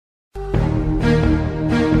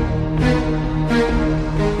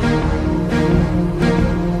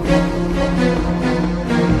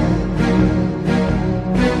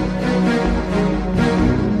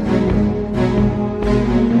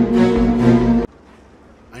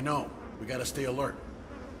know. We gotta stay alert.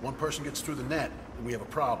 One person gets through the net, and we have a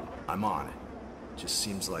problem. I'm on it. Just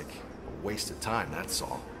seems like a waste of time, that's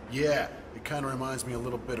all. Yeah, it kinda reminds me a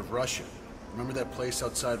little bit of Russia. Remember that place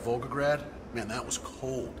outside Volgograd? Man, that was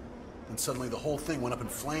cold. Then suddenly the whole thing went up in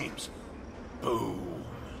flames. Boom.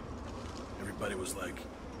 Everybody was like,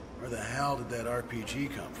 where the hell did that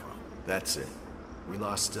RPG come from? That's it. We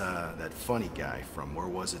lost that funny guy from, where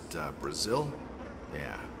was it, Brazil?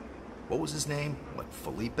 Yeah. What was his name? What,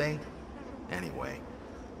 Felipe? Anyway,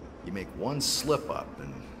 you make one slip up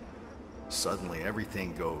and suddenly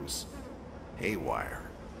everything goes haywire.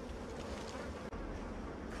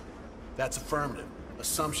 That's affirmative.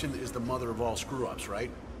 Assumption is the mother of all screw-ups,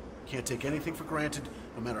 right? Can't take anything for granted,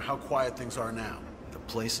 no matter how quiet things are now. The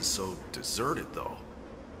place is so deserted, though.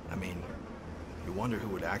 I mean, you wonder who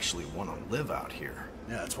would actually want to live out here.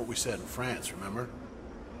 Yeah, that's what we said in France, remember?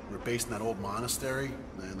 We were based in that old monastery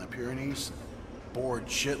in the Pyrenees. Bored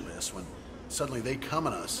shitless when suddenly they come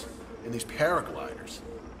at us in these paragliders.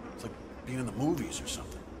 It's like being in the movies or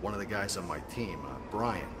something. One of the guys on my team,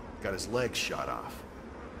 Brian, got his leg shot off.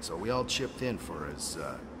 So we all chipped in for his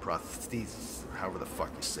prosthesis, or however the fuck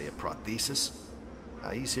you say it, prothesis.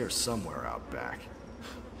 He's here somewhere out back.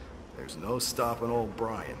 There's no stopping old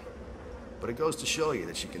Brian. But it goes to show you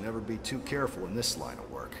that you can never be too careful in this line of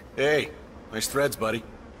work. Hey, nice threads, buddy.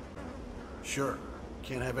 Sure,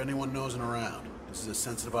 can't have anyone nosing around. This is a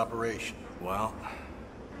sensitive operation. Well,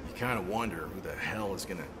 you kind of wonder who the hell is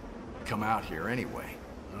gonna come out here anyway.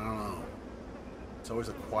 I don't know. It's always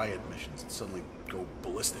the quiet missions that suddenly go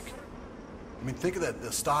ballistic. I mean, think of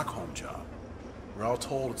the Stockholm job. We're all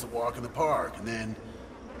told it's a walk in the park, and then,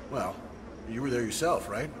 well, you were there yourself,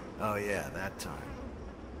 right? Oh yeah, that time.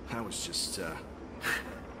 That was just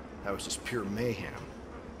pure mayhem.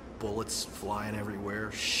 Bullets flying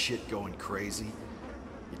everywhere, shit going crazy.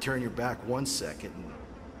 You turn your back 1 second, and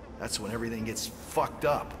that's when everything gets fucked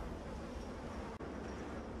up.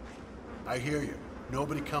 I hear you.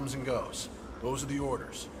 Nobody comes and goes. Those are the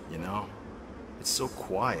orders. You know, it's so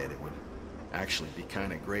quiet, it would actually be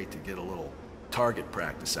kind of great to get a little target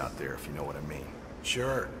practice out there, if you know what I mean.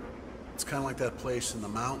 Sure. It's kind of like that place in the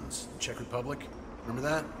mountains, the Czech Republic. Remember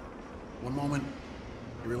that? One moment,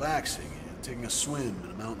 you're relaxing and taking a swim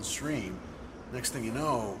in a mountain stream. Next thing you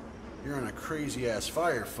know, you're in a crazy-ass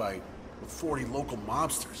firefight with 40 local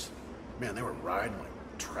mobsters. Man, they were riding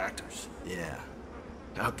like tractors. Yeah.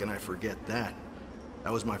 How can I forget that?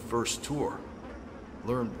 That was my first tour.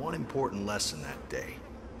 Learned one important lesson that day.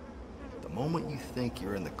 The moment you think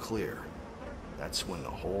you're in the clear, that's when the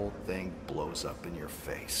whole thing blows up in your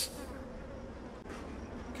face.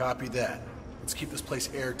 Copy that. Let's keep this place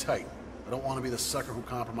airtight. I don't want to be the sucker who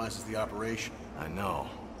compromises the operation. I know,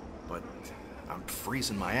 but I'm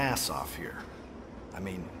freezing my ass off here. I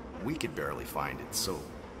mean, we could barely find it, so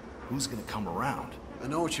who's gonna come around? I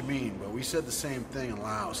know what you mean, but we said the same thing in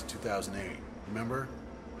Laos in 2008. Remember?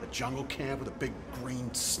 The jungle camp with the big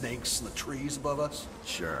green snakes in the trees above us?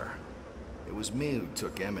 Sure. It was me who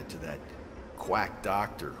took Emmett to that quack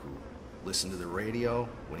doctor who listened to the radio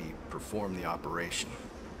when he performed the operation.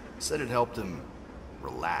 Said it helped him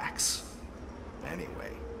relax.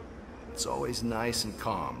 Anyway, it's always nice and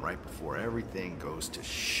calm right before everything goes to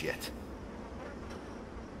shit.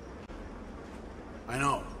 I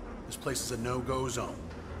know. This place is a no-go zone.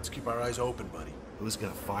 Let's keep our eyes open, buddy. Who's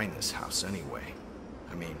gonna find this house anyway?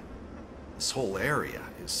 I mean, this whole area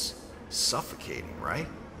is suffocating, right?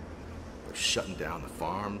 They're shutting down the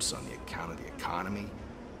farms on the account of the economy.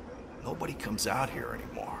 Nobody comes out here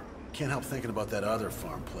anymore. Can't help thinking about that other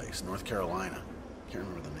farm place, North Carolina. Can't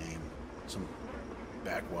remember the name. Some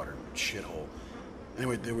backwater shithole.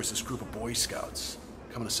 Anyway, there was this group of Boy Scouts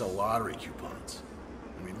coming to sell lottery coupons.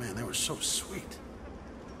 I mean, man, they were so sweet.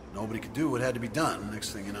 Nobody could do what had to be done.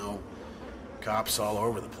 Next thing you know, cops all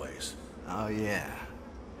over the place. Oh yeah.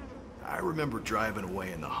 I remember driving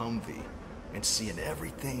away in the Humvee and seeing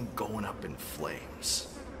everything going up in flames.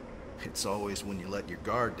 It's always when you let your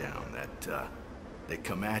guard down that they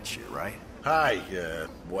come at you, right? Hi,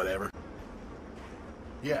 whatever.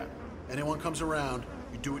 Yeah, anyone comes around,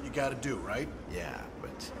 you do what you gotta do, right? Yeah,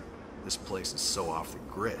 but this place is so off the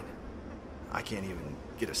grid. I can't even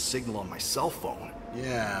get a signal on my cell phone.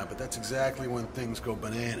 Yeah, but that's exactly when things go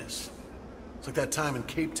bananas. It's like that time in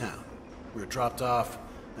Cape Town. We were dropped off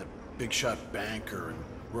that big shot banker, and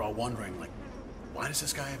we're all wondering, like, why does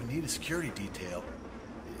this guy even need a security detail?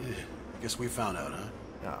 I guess we found out, huh?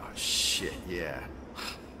 Oh, shit, yeah.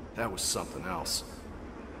 That was something else.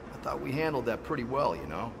 I thought we handled that pretty well, you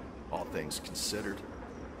know, all things considered.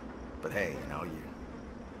 But hey, you know,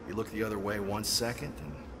 you look the other way 1 second,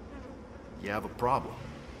 and you have a problem.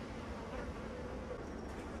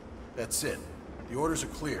 That's it. The orders are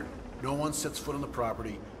clear. No one sets foot on the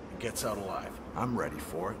property and gets out alive. I'm ready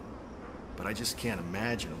for it. But I just can't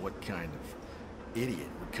imagine what kind of idiot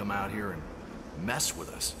would come out here and mess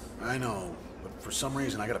with us. I know, but for some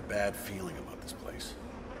reason I got a bad feeling about this place.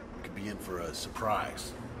 We could be in for a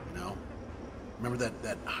surprise, you know? Remember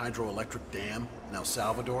that hydroelectric dam in El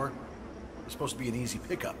Salvador? It was supposed to be an easy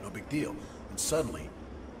pickup, no big deal. And suddenly,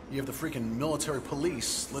 you have the freaking military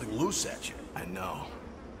police letting loose at you. I know.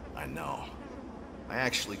 I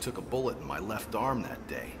actually took a bullet in my left arm that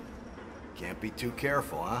day. Can't be too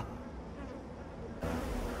careful, huh?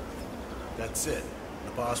 That's it.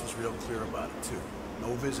 The boss was real clear about it, too.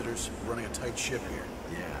 No visitors, running a tight ship here.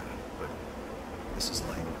 Yeah, but this is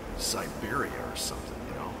like Siberia or something,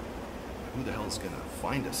 you know? Who the hell's gonna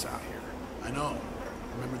find us out here? I know.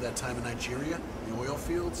 Remember that time in Nigeria? The oil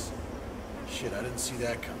fields? Shit, I didn't see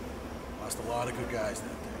that coming. Lost a lot of good guys that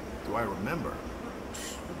day. Do I remember?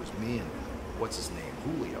 It was me and, what's his name,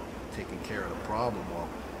 Julio, taking care of the problem while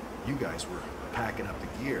you guys were packing up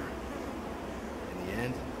the gear. In the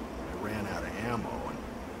end, I ran out of ammo and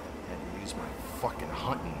had to use my fucking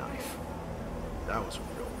hunting knife. That was a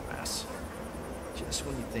real mess. Just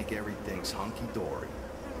when you think everything's hunky-dory,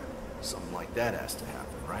 something like that has to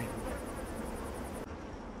happen, right?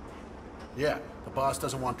 Yeah, the boss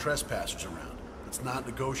doesn't want trespassers around. It's not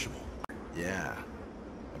negotiable. Yeah.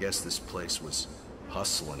 I guess this place was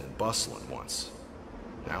hustling and bustling once.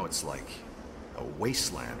 Now it's like a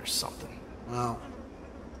wasteland or something. Well,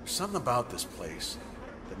 there's something about this place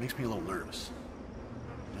that makes me a little nervous.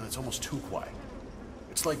 You know, it's almost too quiet.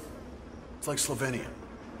 It's like Slovenia.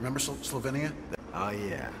 Remember Slovenia? Oh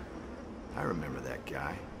yeah. I remember that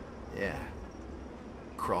guy. Yeah.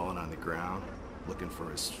 Crawling on the ground, looking for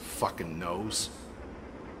his fucking nose.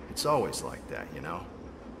 It's always like that, you know?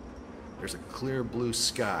 There's a clear blue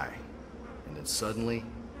sky, and then suddenly,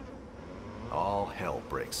 all hell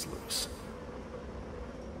breaks loose.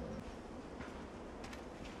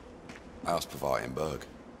 I asked Pavarienberg.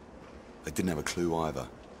 They didn't have a clue either.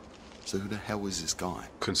 So who the hell is this guy?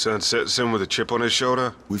 Concerned citizen with a chip on his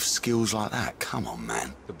shoulder? With skills like that? Come on,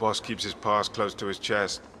 man. The boss keeps his past close to his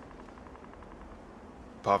chest.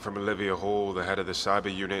 Apart from Olivia Hall, the head of the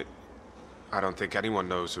cyber unit, I don't think anyone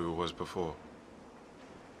knows who it was before.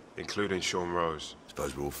 Including Sean Rose.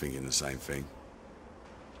 Suppose we're all thinking the same thing.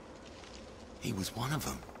 He was one of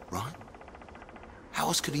them, right? How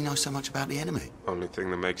else could he know so much about the enemy? Only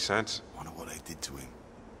thing that makes sense. Wonder what they did to him.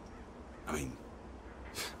 I mean,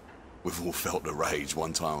 we've all felt the rage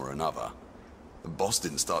one time or another. The boss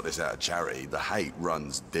didn't start this out of charity. The hate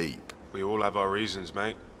runs deep. We all have our reasons,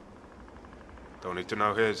 mate. Don't need to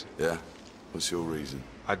know his. Yeah? What's your reason?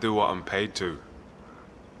 I do what I'm paid to.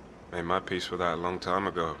 Made my peace with that a long time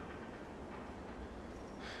ago.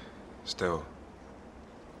 Still,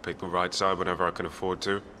 pick the right side whenever I can afford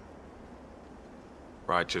to.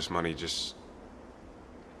 Righteous money just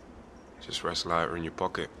rests lighter in your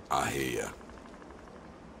pocket. I hear ya.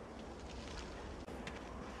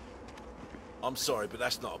 I'm sorry, but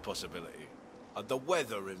that's not a possibility. The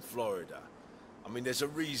weather in Florida. I mean, there's a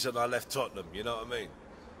reason I left Tottenham, you know what I mean?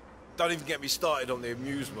 Don't even get me started on the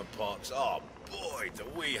amusement parks. Oh, boy, do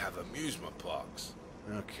we have amusement parks.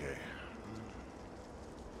 Okay.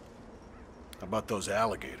 How about those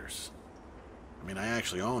alligators? I mean, I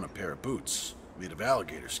actually own a pair of boots made of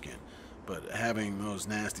alligator skin, but having those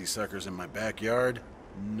nasty suckers in my backyard,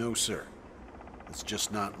 no sir. It's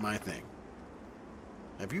just not my thing.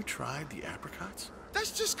 Have you tried the apricots?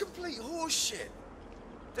 That's just complete horseshit.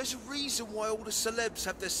 There's a reason why all the celebs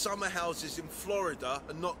have their summer houses in Florida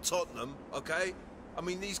and not Tottenham, okay? I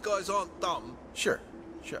mean, these guys aren't dumb. Sure,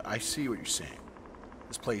 I see what you're saying.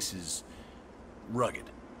 This place is rugged.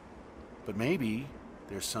 But maybe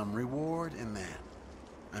there's some reward in that.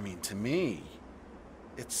 I mean, to me,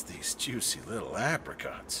 it's these juicy little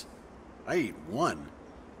apricots. I eat one,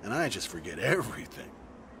 and I just forget everything.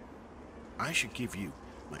 I should give you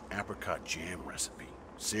my apricot jam recipe.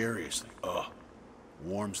 Seriously,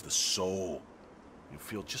 warms the soul. You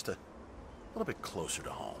feel just a little bit closer to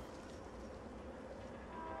home.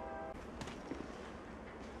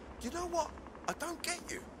 You know what? I don't get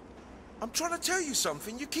you. I'm trying to tell you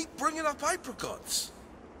something. You keep bringing up apricots.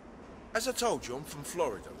 As I told you, I'm from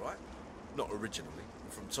Florida, right? Not originally. I'm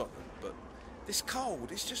from Tottenham. But this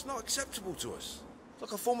cold is just not acceptable to us. It's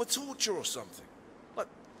like a form of torture or something. Like,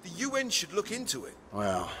 the UN should look into it.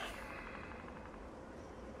 Well,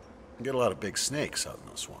 you get a lot of big snakes out in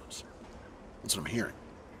those swamps. That's what I'm hearing.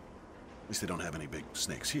 At least they don't have any big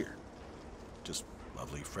snakes here. Just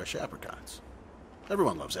lovely fresh apricots.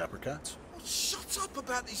 Everyone loves apricots. Oh, shut up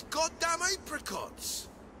about these goddamn apricots.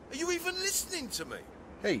 Are you even listening to me?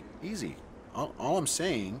 Hey, easy. All I'm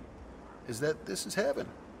saying is that this is heaven.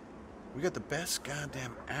 We got the best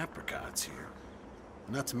goddamn apricots here.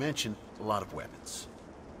 Not to mention a lot of weapons.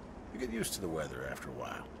 You get used to the weather after a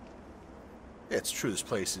while. Yeah, it's true this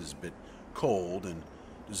place is a bit cold and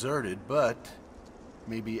deserted, but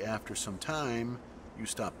maybe after some time you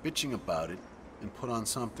stop bitching about it and put on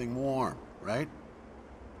something warm, right?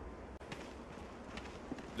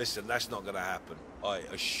 Listen, that's not gonna happen, I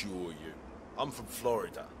assure you. I'm from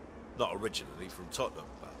Florida. Not originally from Tottenham,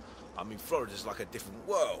 but I mean, Florida's like a different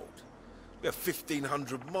world. We have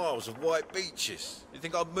 1,500 miles of white beaches. You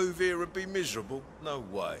think I'd move here and be miserable? No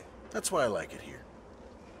way. That's why I like it here.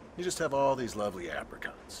 You just have all these lovely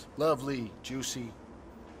apricots. Lovely, juicy,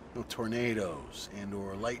 no tornadoes and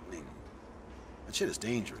or lightning. That shit is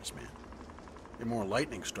dangerous, man. There are more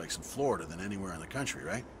lightning strikes in Florida than anywhere in the country,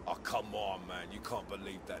 right? Oh, come on, man. You can't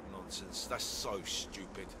believe that nonsense. That's so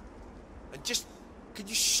stupid. And just, can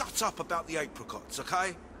you shut up about the apricots,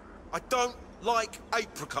 okay? I don't like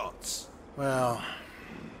apricots. Well,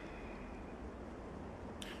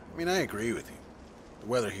 I mean, I agree with you. The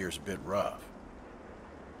weather here is a bit rough.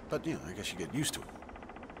 But, you know, I guess you get used to it.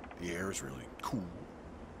 The air is really cool,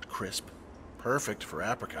 crisp, perfect for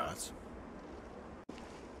apricots.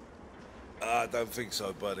 I don't think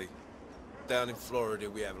so, buddy. Down in Florida,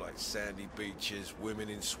 we have, like, sandy beaches, women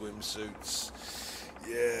in swimsuits.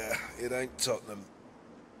 Yeah, it ain't Tottenham.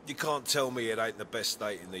 You can't tell me it ain't the best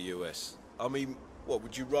state in the US. I mean, what,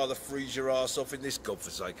 would you rather freeze your ass off in this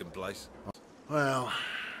godforsaken place? Well,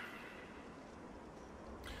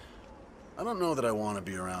 I don't know that I want to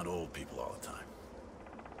be around old people all the time.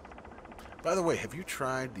 By the way, have you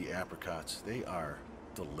tried the apricots? They are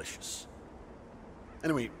delicious.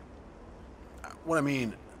 Anyway, what I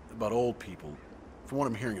mean about old people, from what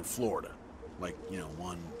I'm hearing in Florida, like, you know,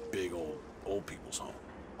 one big old people's home.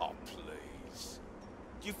 Oh, please.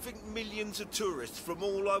 Do you think millions of tourists from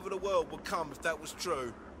all over the world would come if that was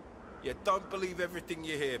true? Yeah, don't believe everything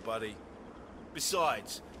you hear, buddy.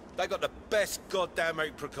 Besides, they got the best goddamn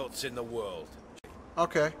apricots in the world.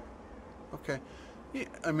 Okay. Yeah,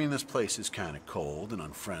 I mean, this place is kind of cold and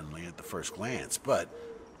unfriendly at the first glance, but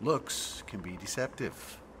looks can be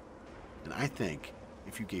deceptive. And I think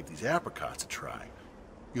if you gave these apricots a try,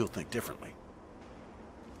 you'll think differently.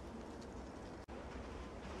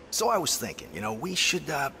 So I was thinking, you know, we should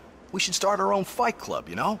start our own fight club,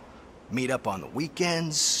 you know? Meet up on the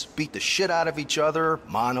weekends, beat the shit out of each other,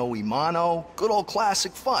 mano y mano. Good old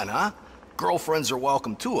classic fun, huh? Girlfriends are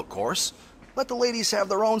welcome too, of course. Let the ladies have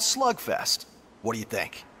their own slugfest. What do you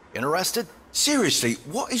think? Interested? Seriously,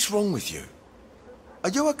 what is wrong with you? Are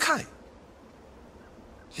you okay?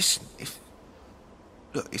 Listen,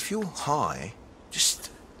 if you're high,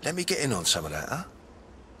 just let me get in on some of that, huh?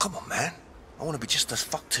 Come on, man. I want to be just as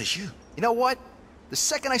fucked as you. You know what? The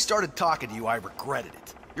second I started talking to you, I regretted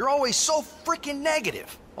it. You're always so freaking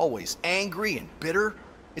negative. Always angry and bitter.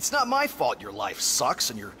 It's not my fault your life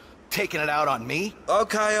sucks and you're taking it out on me.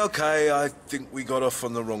 Okay. I think we got off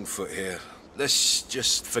on the wrong foot here. Let's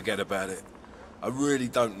just forget about it. I really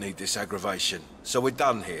don't need this aggravation. So we're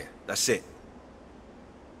done here. That's it.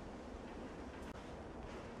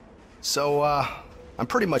 So, I'm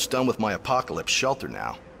pretty much done with my apocalypse shelter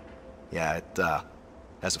now. Yeah, it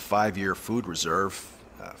has a 5-year food reserve,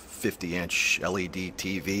 50-inch LED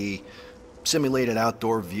TV, simulated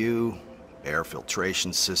outdoor view, air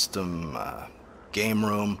filtration system, game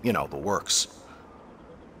room, you know, the works.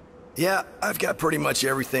 Yeah, I've got pretty much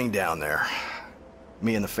everything down there.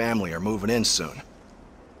 Me and the family are moving in soon.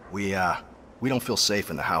 We don't feel safe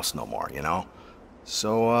in the house no more, you know?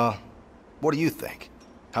 So, what do you think?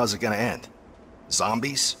 How's it gonna end?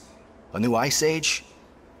 Zombies? A new ice age?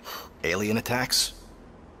 Alien attacks?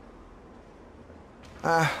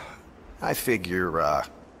 I figure,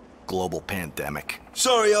 global pandemic.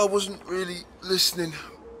 Sorry, I wasn't really listening.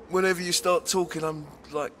 Whenever you start talking, I'm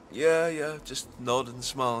like, yeah, just nod and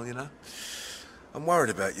smile, you know? I'm worried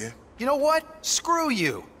about you. You know what? Screw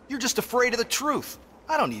you. You're just afraid of the truth.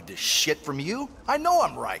 I don't need this shit from you. I know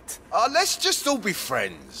I'm right. Let's just all be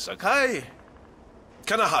friends, okay?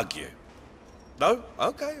 Can I hug you? No?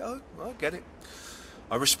 Okay, I get it.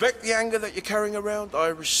 I respect the anger that you're carrying around. I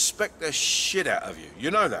respect the shit out of you.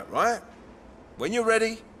 You know that, right? When you're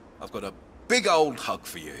ready, I've got a big old hug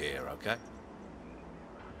for you here, okay?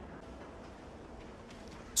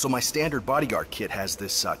 So my standard bodyguard kit has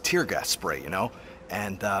this tear gas spray, you know?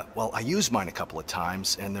 And, well, I used mine a couple of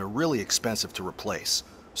times, and they're really expensive to replace.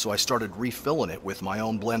 So I started refilling it with my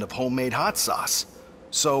own blend of homemade hot sauce.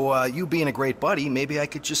 So, you being a great buddy, maybe I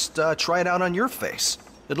could just try it out on your face.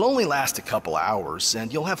 It'll only last a couple hours,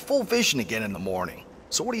 and you'll have full vision again in the morning.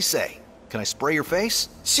 So what do you say? Can I spray your face?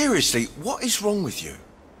 Seriously, what is wrong with you?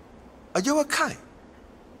 Are you okay?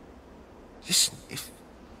 Listen,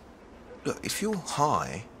 if you're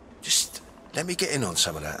high, just let me get in on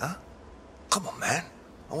some of that, huh? Come on, man.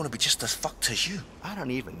 I want to be just as fucked as you. I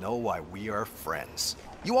don't even know why we are friends.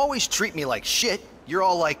 You always treat me like shit. You're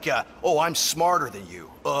all like, oh, I'm smarter than you.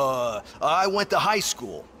 I went to high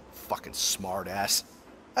school. Fucking smart ass.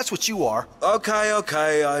 That's what you are. Okay,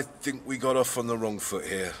 okay. I think we got off on the wrong foot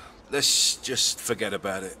here. Let's just forget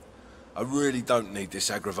about it. I really don't need this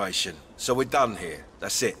aggravation. So we're done here.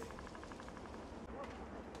 That's it.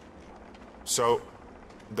 So,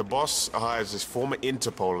 the boss hires this former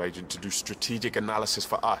Interpol agent to do strategic analysis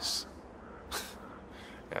for us.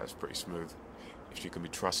 Yeah, that's pretty smooth. If she can be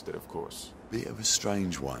trusted, of course. Bit of a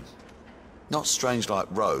strange one. Not strange like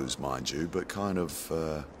Rose, mind you, but kind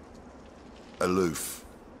of, aloof.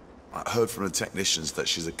 I heard from the technicians that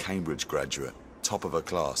she's a Cambridge graduate, top of her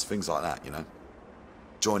class, things like that, you know?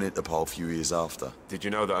 Joined Interpol a few years after. Did you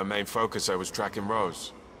know that her main focus was tracking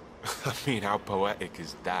Rose? I mean, how poetic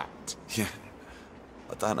is that? Yeah.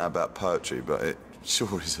 I don't know about poetry, but it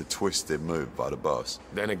sure is a twisted move by the boss.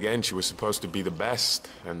 Then again, she was supposed to be the best,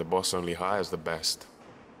 and the boss only hires the best.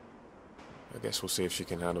 I guess we'll see if she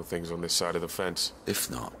can handle things on this side of the fence.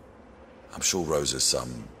 If not, I'm sure Rose has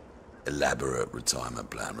some elaborate retirement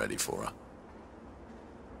plan ready for her.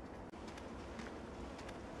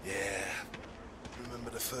 Yeah. Remember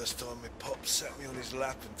the first time my pop sat me on his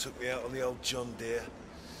lap and took me out on the old John Deere?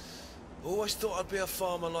 Always thought I'd be a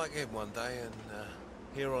farmer like him one day, and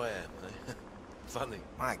here I am. Eh? Funny.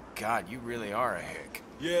 My God, you really are a hick.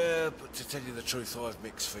 Yeah, but to tell you the truth, I have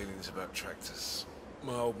mixed feelings about tractors.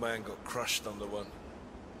 My old man got crushed under one.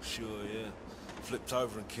 Sure, yeah. Flipped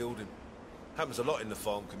over and killed him. Happens a lot in the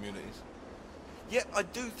farm communities. Yet I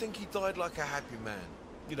do think he died like a happy man.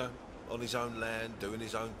 You know, on his own land, doing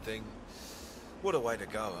his own thing. What a way to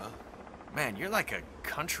go, huh? Man, you're like a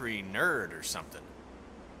country nerd or something.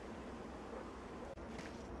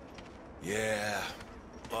 Yeah.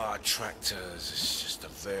 Tractors, it's just a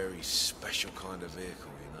very special kind of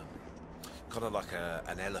vehicle, you know? Kind of like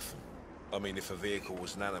an elephant. I mean, if a vehicle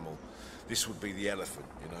was an animal, this would be the elephant,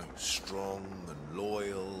 you know? Strong and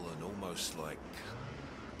loyal and almost like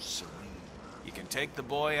serene. You can take the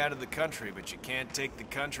boy out of the country, but you can't take the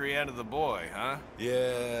country out of the boy, huh?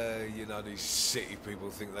 Yeah, you know, these city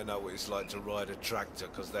people think they know what it's like to ride a tractor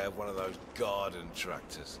because they have one of those garden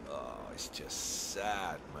tractors. Oh, it's just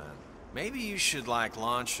sad, man. Maybe you should, like,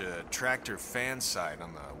 launch a tractor fan site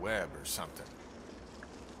on the web or something.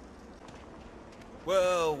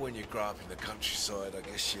 Well, when you grow up in the countryside, I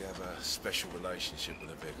guess you have a special relationship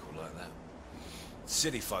with a vehicle like that.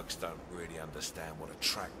 City folks don't really understand what a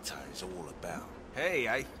tractor is all about. Hey,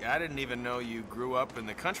 I didn't even know you grew up in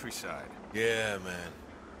the countryside. Yeah, man.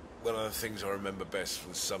 One of the things I remember best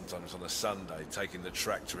was sometimes on a Sunday taking the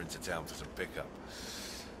tractor into town for some pickup.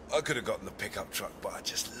 I could have gotten the pickup truck, but I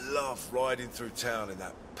just love riding through town in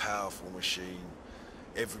that powerful machine.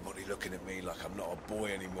 Everybody looking at me like I'm not a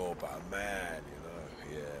boy anymore, but a man,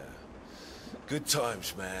 you know, yeah. Good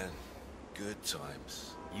times, man. Good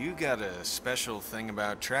times. You got a special thing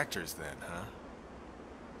about tractors then, huh?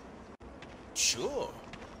 Sure.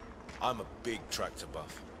 I'm a big tractor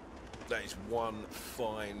buff. That is one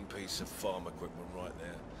fine piece of farm equipment right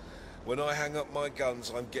there. When I hang up my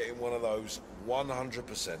guns, I'm getting one of those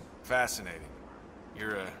 100%. Fascinating.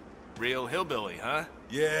 You're a real hillbilly, huh?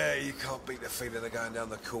 Yeah, you can't beat the feeling of going down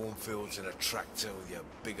the cornfields in a tractor with your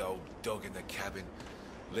big old dog in the cabin,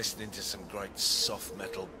 listening to some great soft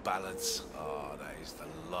metal ballads. Oh, that is the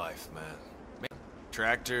life, man.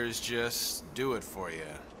 Tractors just do it for you,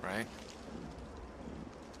 right?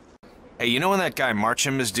 Hey, you know when that guy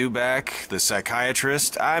Marcham is due back, the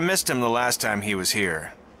psychiatrist? I missed him the last time he was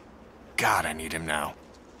here. God, I need him now.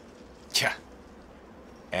 Yeah.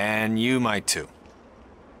 And you might too.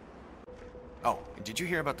 Oh, did you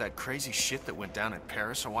hear about that crazy shit that went down in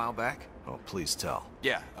Paris a while back? Oh, please tell.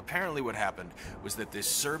 Yeah, apparently what happened was that this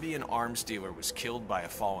Serbian arms dealer was killed by a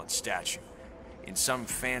fallen statue in some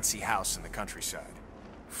fancy house in the countryside.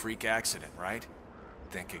 Freak accident, right?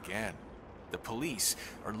 Think again. The police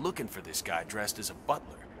are looking for this guy dressed as a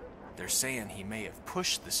butler. They're saying he may have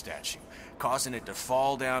pushed the statue, causing it to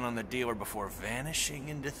fall down on the dealer before vanishing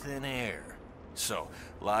into thin air. So,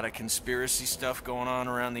 a lot of conspiracy stuff going on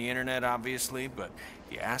around the internet, obviously, but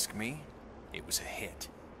if you ask me, it was a hit.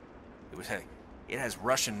 It has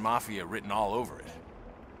Russian mafia written all over it.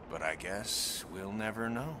 But I guess we'll never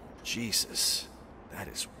know. Jesus, that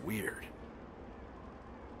is weird.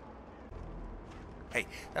 Hey,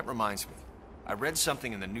 that reminds me. I read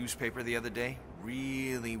something in the newspaper the other day.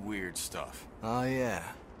 Really weird stuff. Oh, yeah.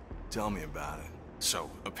 Tell me about it. So,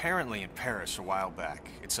 apparently in Paris a while back,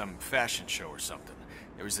 at some fashion show or something,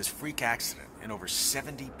 there was this freak accident and over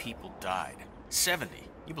 70 people died. 70?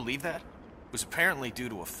 You believe that? It was apparently due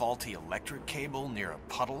to a faulty electric cable near a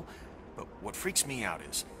puddle, but what freaks me out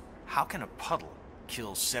is, how can a puddle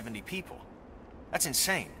kill 70 people? That's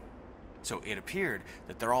insane. So it appeared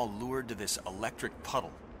that they're all lured to this electric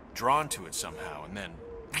puddle, drawn to it somehow, and then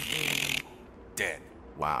dead.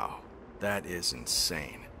 Wow, that is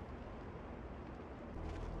insane.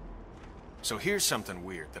 So here's something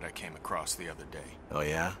weird that I came across the other day. Oh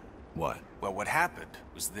yeah? What? Well, what happened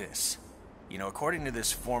was this. You know, according to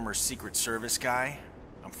this former Secret Service guy,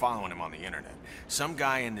 I'm following him on the internet, some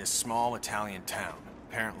guy in this small Italian town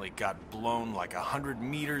apparently got blown like 100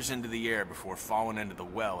 meters into the air before falling into the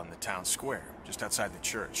well in the town square, just outside the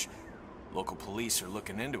church. Local police are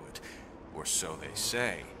looking into it, or so they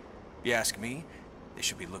say. If you ask me, they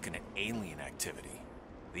should be looking at alien activity.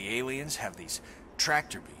 The aliens have these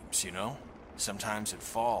tractor beams, you know? Sometimes it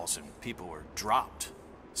falls and people are dropped.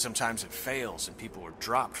 Sometimes it fails and people are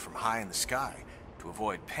dropped from high in the sky. To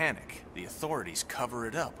avoid panic, the authorities cover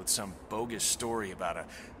it up with some bogus story about a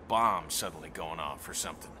bomb suddenly going off or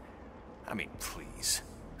something. I mean, please.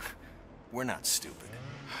 We're not stupid.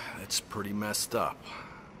 That's pretty messed up.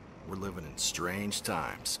 We're living in strange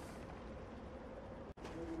times.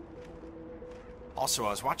 Also, I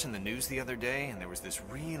was watching the news the other day and there was this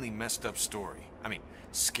really messed up story. I mean,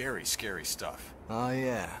 scary, scary stuff. Oh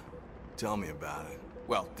yeah. Tell me about it.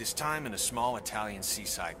 Well, this time in a small Italian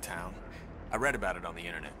seaside town. I read about it on the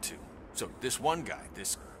internet too. So this one guy,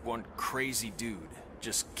 this one crazy dude,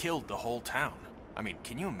 just killed the whole town. I mean,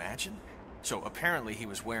 can you imagine? So apparently he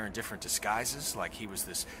was wearing different disguises, like he was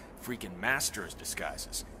this freaking master of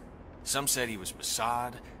disguises. Some said he was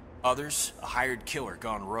Mossad, others a hired killer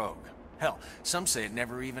gone rogue. Hell, some say it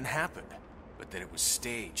never even happened, but that it was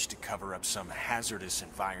staged to cover up some hazardous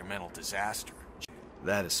environmental disaster.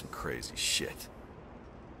 That is some crazy shit.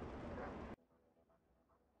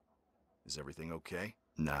 Is everything okay?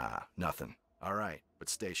 Nah, nothing. All right, but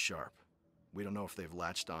stay sharp. We don't know if they've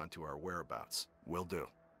latched on to our whereabouts. Will do.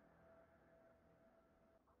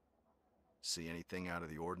 See anything out of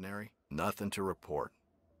the ordinary? Nothing to report.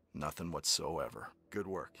 Nothing whatsoever. Good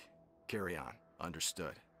work. Carry on.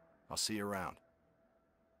 Understood. I'll see you around.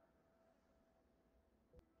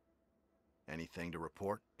 Anything to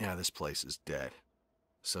report? Yeah, this place is dead.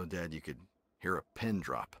 So dead you could hear a pin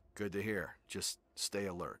drop. Good to hear. Just stay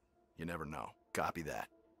alert. You never know. Copy that.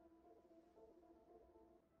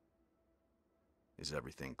 Is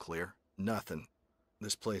everything clear? Nothing.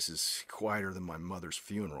 This place is quieter than my mother's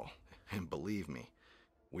funeral. And believe me,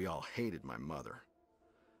 we all hated my mother.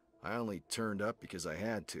 I only turned up because I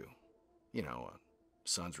had to. You know,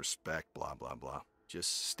 son's respect, blah, blah, blah.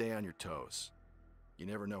 Just stay on your toes. You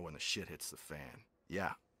never know when the shit hits the fan.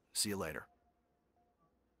 Yeah, see you later.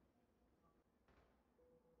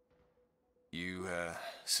 You,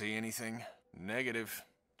 see anything? Negative.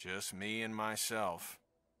 Just me and myself.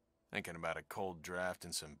 Thinking about a cold draft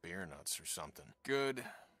and some beer nuts or something. Good.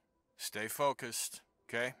 Stay focused,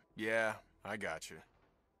 okay? Yeah, I got you.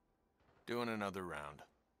 Doing another round.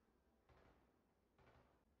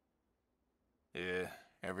 Yeah,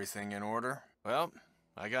 everything in order? Well,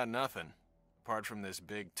 I got nothing. Apart from this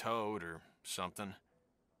big toad or something.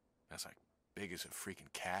 That's like big as a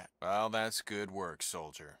freaking cat. Well, that's good work,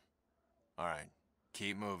 soldier. Alright,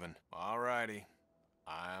 keep moving. Alrighty,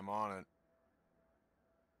 I'm on it.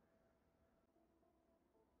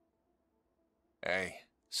 Hey,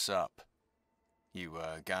 sup? You,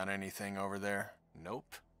 got anything over there?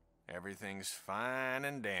 Nope. Everything's fine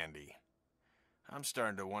and dandy. I'm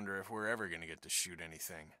starting to wonder if we're ever gonna get to shoot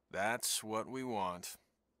anything. That's what we want.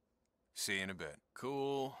 See you in a bit.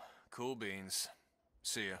 Cool beans.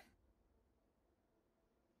 See ya.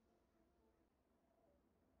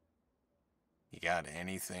 You got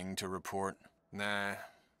anything to report? Nah,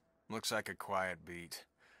 looks like a quiet beat.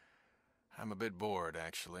 I'm a bit bored,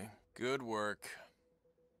 actually. Good work.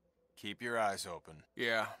 Keep your eyes open.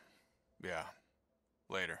 Yeah.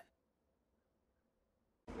 Later.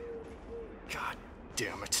 God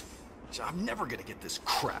damn it. I'm never gonna get this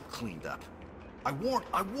crap cleaned up. I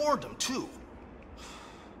warned them too.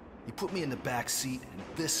 You put me in the back seat and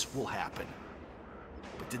this will happen.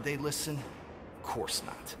 But did they listen? Of course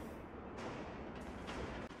not.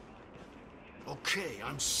 Okay,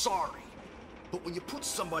 I'm sorry. But when you put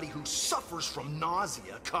somebody who suffers from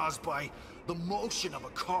nausea caused by the motion of a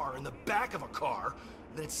car in the back of a car,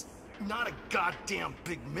 then it's not a goddamn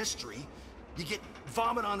big mystery. You get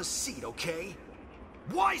vomit on the seat, okay?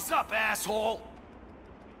 Wise up, asshole!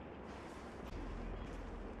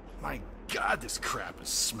 My God, this crap is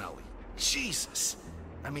smelly. Jesus.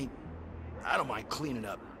 I mean, I don't mind cleaning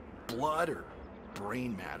up blood or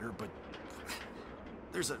brain matter, but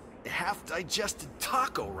there's a half-digested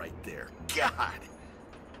taco right there. God.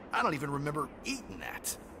 I don't even remember eating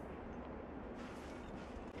that.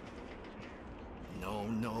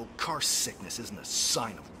 No, car sickness isn't a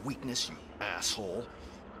sign of weakness, you asshole.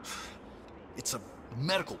 It's a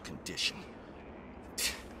medical condition.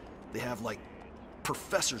 They have, like,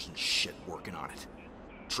 professors and shit working on it,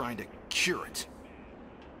 trying to cure it.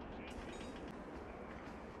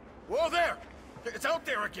 Whoa there! It's out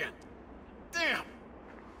there again! Damn!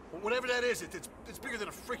 Whatever that is, it's bigger than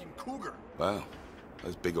a freaking cougar. Wow,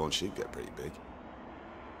 those bighorn sheep get pretty big.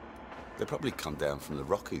 They probably come down from the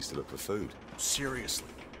Rockies to look for food. Seriously,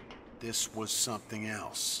 this was something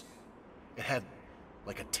else. It had,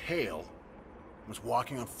 like, a tail. It was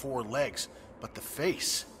walking on 4 legs, but the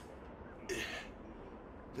face...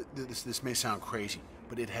 This may sound crazy,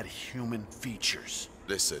 but it had human features.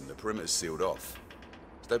 Listen, the perimeter's sealed off.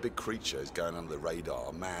 There's no big creatures going under the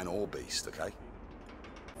radar, man or beast, okay?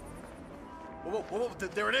 Whoa,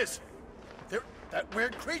 there it is! That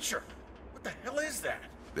weird creature! What the hell is that?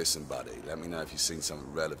 Listen, buddy, let me know if you've seen something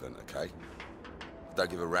relevant, okay? Don't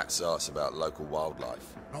give a rat's ass about local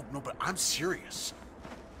wildlife. No, but I'm serious.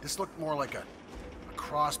 This looked more like a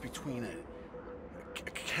cross between a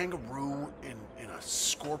kangaroo and a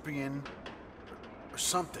scorpion or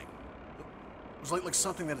something. It was like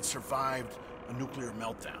something that had survived a nuclear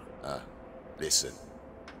meltdown. Listen,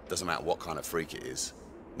 doesn't matter what kind of freak it is.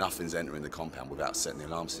 Nothing's entering the compound without setting the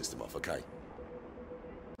alarm system off, okay?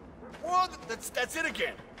 Whoa, that's it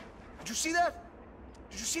again. Did you see that?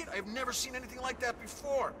 Did you see it? I've never seen anything like that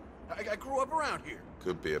before. I grew up around here.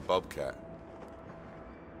 Could be a bobcat.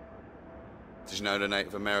 Did you know the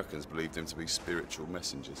Native Americans believed them to be spiritual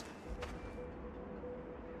messengers?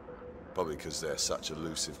 Probably because they're such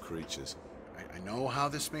elusive creatures. I know how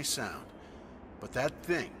this may sound, but that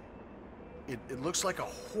thing, it looks like a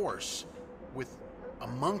horse with a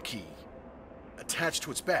monkey attached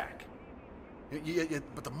to its back.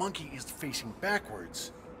 But the monkey is facing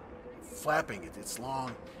backwards, flapping its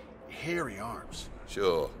long, hairy arms.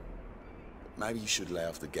 Sure. Maybe you should lay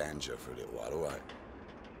off the ganja for a little while, all right?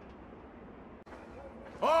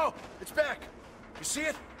 Oh, it's back! You see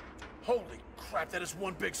it? Holy crap, that is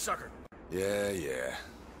one big sucker. Yeah.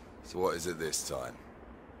 So what is it this time?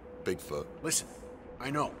 Bigfoot? Listen,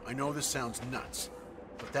 I know this sounds nuts,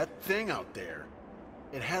 but that thing out there,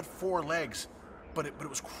 it had 4 legs, but it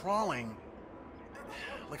was crawling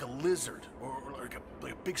like a lizard or like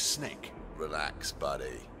a big snake. Relax,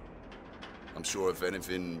 buddy. I'm sure if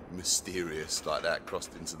anything mysterious like that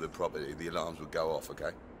crossed into the property, the alarms would go off,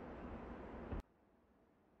 okay?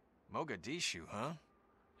 Mogadishu, huh?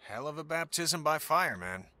 Hell of a baptism by fire,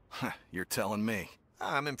 man. You're telling me.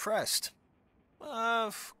 I'm impressed.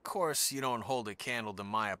 Of course, you don't hold a candle to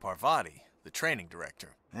Maya Parvati, the training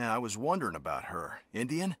director. Yeah, I was wondering about her.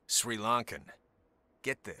 Indian? Sri Lankan.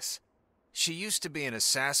 Get this. She used to be an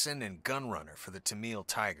assassin and gunrunner for the Tamil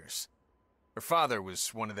Tigers. Her father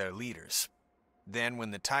was one of their leaders. Then,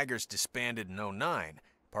 when the Tigers disbanded in '09,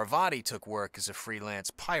 Parvati took work as a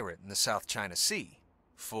freelance pirate in the South China Sea.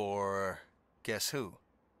 For... guess who?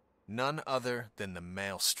 None other than the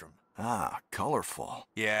Maelstrom. Ah, colorful.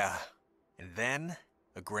 Yeah. And then,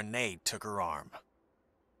 a grenade took her arm.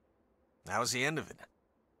 That was the end of it.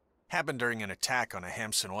 Happened during an attack on a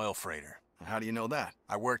Hampson oil freighter. How do you know that?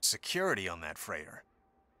 I worked security on that freighter.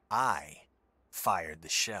 I fired the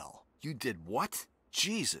shell. You did what?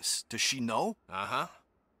 Jesus, does she know? Uh-huh.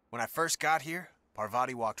 When I first got here,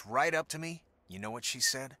 Parvati walked right up to me. You know what she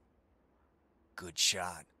said? Good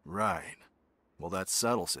shot. Right. Well, that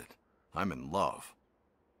settles it. I'm in love.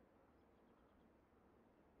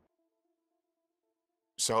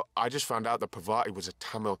 So, I just found out that Parvati was a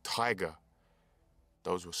Tamil tiger.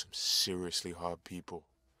 Those were some seriously hard people.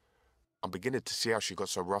 I'm beginning to see how she got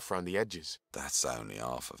so rough around the edges. That's only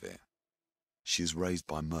half of it. She was raised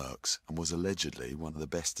by mercs and was allegedly one of the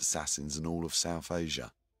best assassins in all of South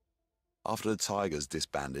Asia. After the Tigers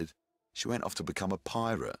disbanded, she went off to become a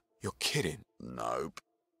pirate. You're kidding? Nope.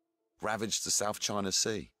 Ravaged the South China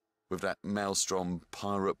Sea with that maelstrom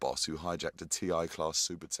pirate boss who hijacked a TI-class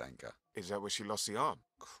supertanker. Is that where she lost the arm?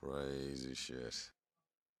 Crazy shit.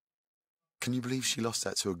 Can you believe she lost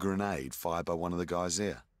that to a grenade fired by one of the guys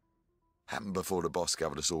here? Happened before the boss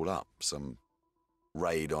gathered us all up. Some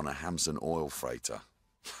raid on a Hampson oil freighter.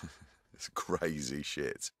 It's crazy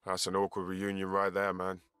shit. That's an awkward reunion right there,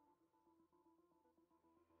 man.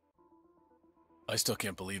 I still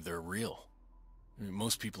can't believe they're real. I mean,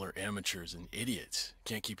 most people are amateurs and idiots.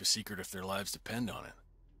 Can't keep a secret if their lives depend on it.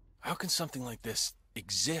 How can something like this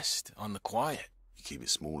exist on the quiet? You keep it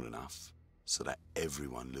small enough so that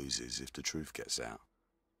everyone loses if the truth gets out.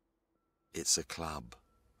 It's a club,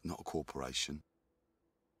 not a corporation.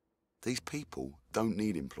 These people don't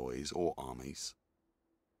need employees or armies.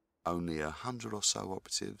 Only 100 or so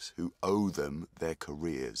operatives who owe them their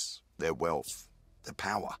careers, their wealth, their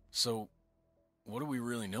power. So, what do we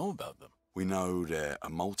really know about them? We know they're a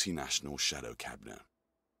multinational shadow cabinet.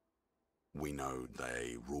 We know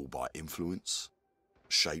they rule by influence,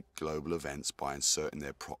 shape global events by inserting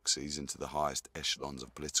their proxies into the highest echelons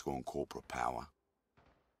of political and corporate power.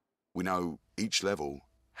 We know each level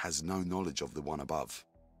has no knowledge of the one above.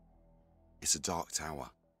 It's a dark tower,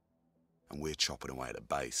 and we're chopping away at the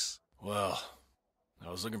base. Well, I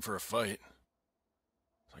was looking for a fight.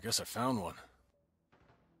 I guess I found one.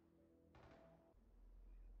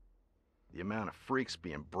 The amount of freaks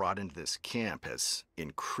being brought into this camp has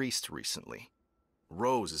increased recently.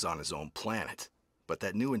 Rose is on his own planet. But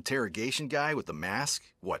that new interrogation guy with the mask,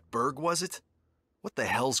 what, Berg was it? What the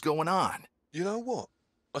hell's going on? You know what?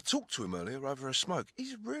 I talked to him earlier over a smoke.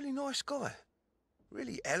 He's a really nice guy.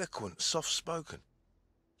 Really eloquent, soft-spoken.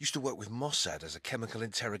 Used to work with Mossad as a chemical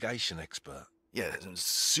interrogation expert. Yeah,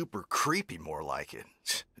 super creepy, more like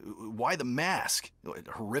it. Why the mask?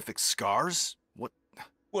 Horrific scars? What?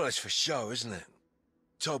 Well, it's for show, isn't it?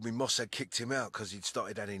 Told me Mossad kicked him out because he'd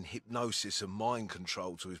started adding hypnosis and mind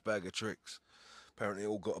control to his bag of tricks. Apparently it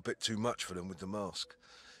all got a bit too much for them with the mask.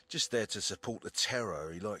 Just there to support the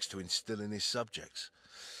terror he likes to instill in his subjects.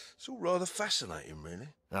 It's all rather fascinating, really.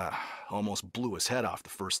 Almost blew his head off the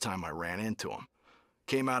first time I ran into him.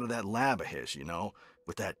 Came out of that lab of his, you know,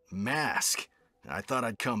 with that mask. And I thought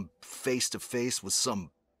I'd come face to face with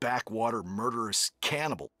some backwater murderous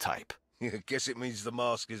cannibal type. Yeah, guess it means the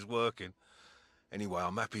mask is working. Anyway,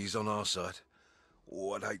 I'm happy he's on our side.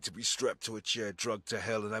 Oh, I'd hate to be strapped to a chair, drugged to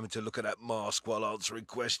hell, and having to look at that mask while answering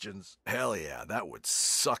questions. Hell yeah, that would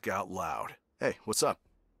suck out loud. Hey, what's up?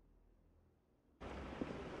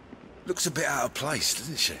 Looks a bit out of place,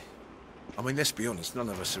 doesn't she? I mean, let's be honest, none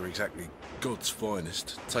of us are exactly God's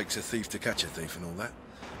finest. Takes a thief to catch a thief and all that.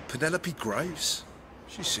 Penelope Graves?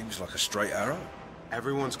 She seems like a straight arrow.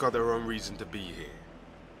 Everyone's got their own reason to be here.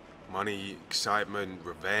 Money, excitement,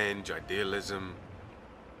 revenge, idealism.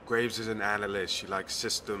 Graves is an analyst. She likes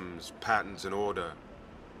systems, patterns, and order.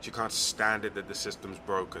 She can't stand it that the system's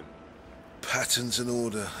broken. Patterns and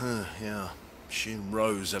order, huh, yeah. She and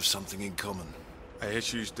Rose have something in common. I hear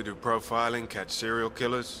she used to do profiling, catch serial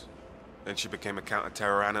killers. Then she became a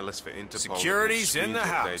counter-terror analyst for Interpol. Security's in the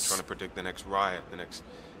house. Trying to predict the next riot, the next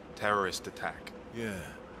terrorist attack. Yeah.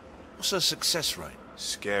 What's her success rate?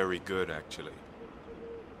 Scary good, actually.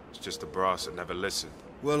 It's just the brass that never listened.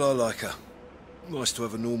 Well, I like her. Nice to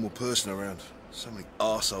have a normal person around. So many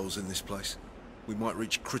arseholes in this place. We might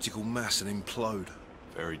reach critical mass and implode.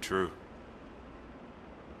 Very true.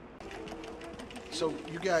 So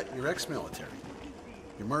you got your ex-military,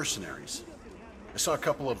 your mercenaries. I saw a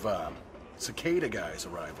couple of cicada guys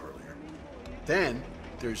arrive earlier. Then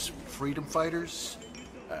there's freedom fighters,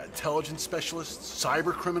 intelligence specialists,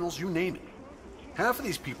 cyber criminals, you name it. Half of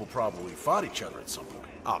these people probably fought each other at some point.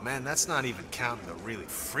 Oh man, that's not even counting the really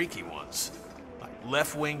freaky ones. Like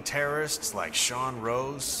left-wing terrorists like Sean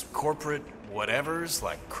Rose, corporate whatevers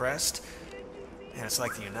like Crest. And it's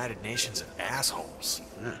like the United Nations of assholes.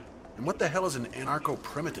 Yeah. And what the hell is an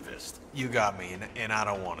anarcho-primitivist? You got me, and I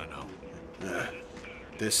don't want to know.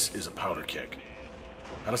 This is a powder keg.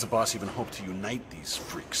 How does the boss even hope to unite these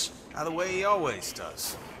freaks? The way he always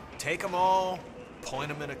does. Take them all, point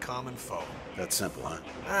them at a common foe. That's simple, huh?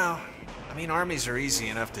 Well, I mean, armies are easy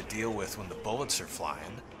enough to deal with when the bullets are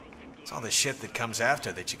flying. It's all the shit that comes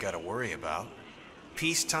after that you gotta worry about.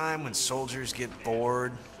 Peacetime, when soldiers get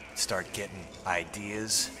bored, start getting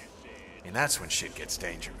ideas. I mean, that's when shit gets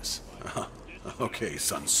dangerous. Okay,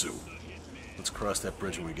 Sun Tzu. Let's cross that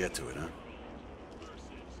bridge when we get to it, huh?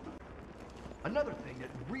 Another thing that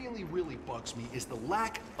really bugs me is the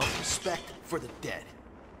lack of respect for the dead.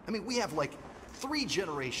 I mean, we have like 3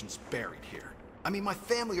 generations buried here. I mean, my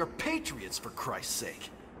family are patriots, for Christ's sake.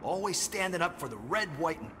 Always standing up for the red,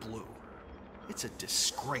 white, and blue. It's a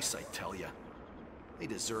disgrace, I tell ya. They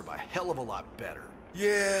deserve a hell of a lot better.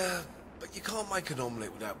 Yeah, but you can't make an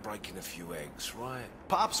omelette without breaking a few eggs, right?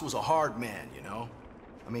 Pops was a hard man, you know?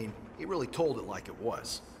 I mean, he really told it like it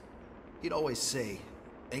was. He'd always say,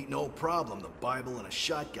 ain't no problem the Bible and a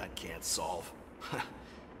shotgun can't solve.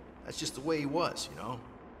 That's just the way he was, you know?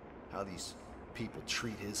 How these people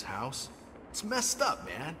treat his house. It's messed up,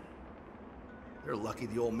 man. They're lucky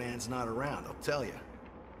the old man's not around, I'll tell you.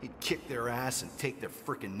 He'd kick their ass and take their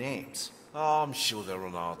frickin' names. Oh, I'm sure they're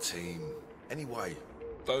on our team. Anyway,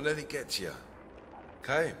 Don't let it get to you.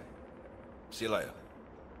 Okay? See you later.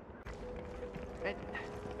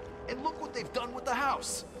 And look what they've done with the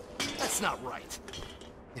house. That's not right.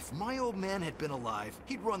 If my old man had been alive,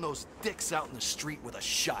 he'd run those dicks out in the street with a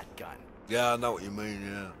shotgun. Yeah, I know what you mean,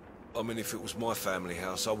 yeah. I mean, if it was my family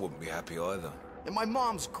house, I wouldn't be happy either. And my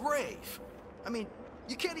mom's grave. I mean,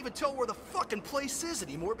 you can't even tell where the fucking place is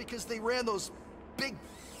anymore because they ran those big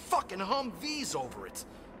fucking Humvees over it.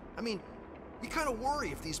 I mean, you kind of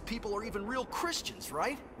worry if these people are even real Christians,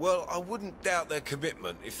 right? Well, I wouldn't doubt their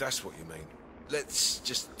commitment, if that's what you mean. Let's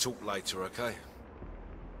just talk later, okay?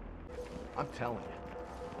 I'm telling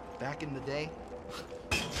you, back in the day,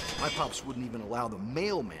 my pops wouldn't even allow the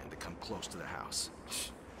mailman to come close to the house.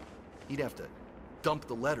 He'd have to dump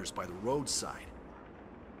the letters by the roadside.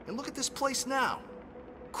 And look at this place now,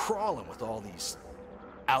 crawling with all these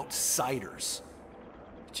outsiders.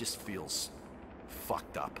 It just feels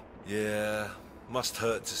fucked up. Yeah, must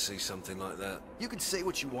hurt to see something like that. You can say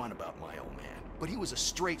what you want about my old man, but he was a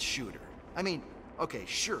straight shooter. I mean, okay,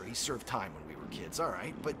 sure, he served time when we were kids, all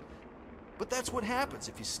right, but that's what happens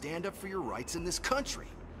if you stand up for your rights in this country.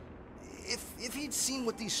 If he'd seen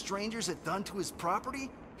what these strangers had done to his property,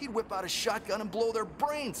 he'd whip out a shotgun and blow their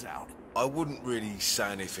brains out. I wouldn't really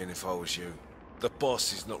say anything if I was you. The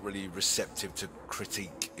boss is not really receptive to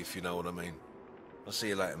critique, if you know what I mean. I'll see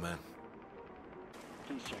you later, man.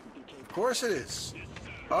 Of course it is.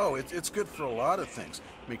 Oh, it's good for a lot of things.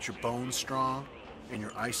 Makes your bones strong and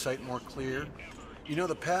your eyesight more clear. You know,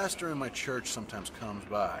 the pastor in my church sometimes comes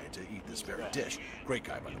by to eat this very dish. Great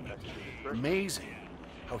guy, by the way. Amazing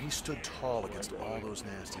how he stood tall against all those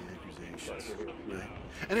nasty accusations. Right?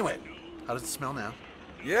 Anyway, how does it smell now?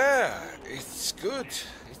 Yeah, it's good.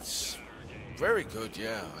 It's very good,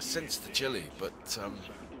 yeah. I sense the chili, but,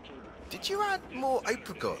 did you add more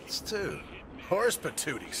apricots, too? Horse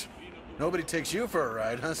patooties. Nobody takes you for a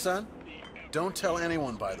ride, huh, son? Don't tell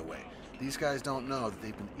anyone, by the way. These guys don't know that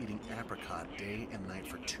they've been eating apricot day and night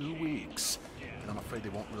for 2 weeks, and I'm afraid they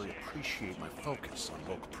won't really appreciate my focus on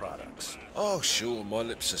local products. Oh, sure, my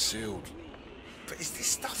lips are sealed. But is this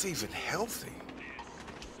stuff even healthy?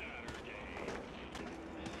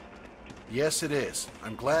 Yes, it is.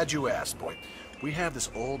 I'm glad you asked, boy. We have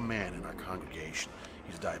this old man in our congregation.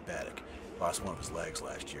 He's diabetic. Lost one of his legs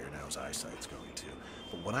last year, now his eyesight's going too.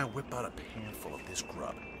 But when I whip out a panful of this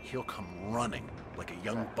grub, he'll come running like a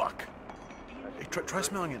young buck. Hey, try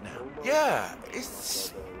smelling it now. Yeah,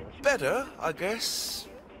 it's better, I guess.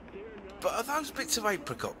 But are those bits of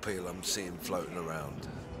apricot peel I'm seeing floating around?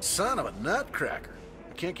 Son of a nutcracker.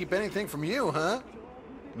 I can't keep anything from you, huh?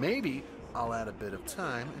 Maybe I'll add a bit of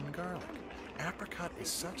thyme and garlic. Apricot is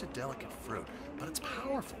such a delicate fruit, but it's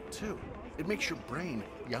powerful, too. It makes your brain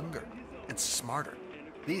younger and smarter.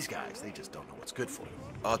 These guys, they just don't know what's good for you.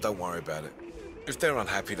 Oh, don't worry about it. If they're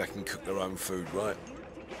unhappy, they can cook their own food, right?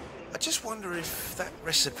 I just wonder if that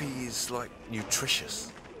recipe is, like,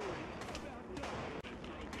 nutritious.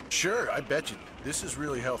 Sure, I bet you. This is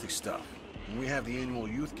really healthy stuff. When we have the annual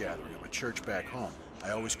youth gathering at my church back home,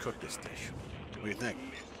 I always cook this dish. What do you think?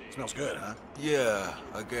 Smells good, huh? Yeah,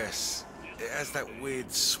 I guess. It has that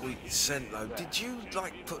weird sweet scent, though. Did you,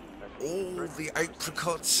 like, put all the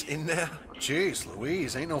apricots in there? Jeez,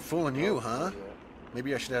 Louise, ain't no fooling you, huh?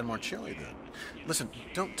 Maybe I should add more chili then. Listen,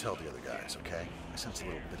 don't tell the other guys, okay? I sense a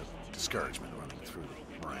little bit of discouragement running through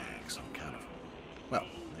the ranks on account of, well,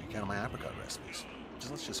 on account of my apricot recipes.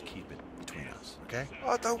 Let's just keep it between us, okay?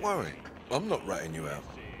 Oh, don't worry. I'm not ratting you out.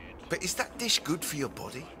 But is that dish good for your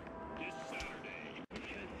body?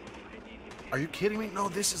 Are you kidding me? No,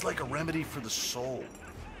 this is like a remedy for the soul.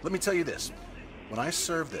 Let me tell you this. When I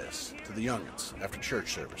serve this to the youngins after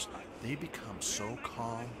church service, they become so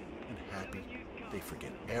calm and happy, they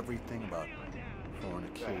forget everything about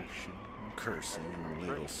fornication and cursing and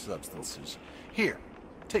illegal substances. Here,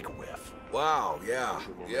 take a whiff. Wow, yeah,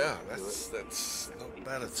 that's not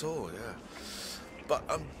bad at all, yeah. But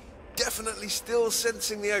I'm definitely still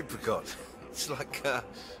sensing the apricot. It's like,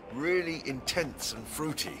 really intense and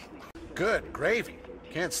fruity. Good gravy.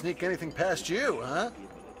 Can't sneak anything past you, huh?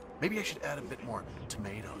 Maybe I should add a bit more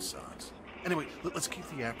tomato sauce. Anyway, let's keep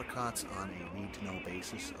the apricots on a need-to-know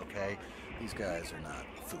basis, okay? These guys are not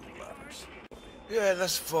food lovers. Yeah,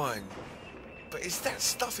 that's fine. But is that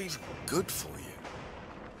stuff even good for you?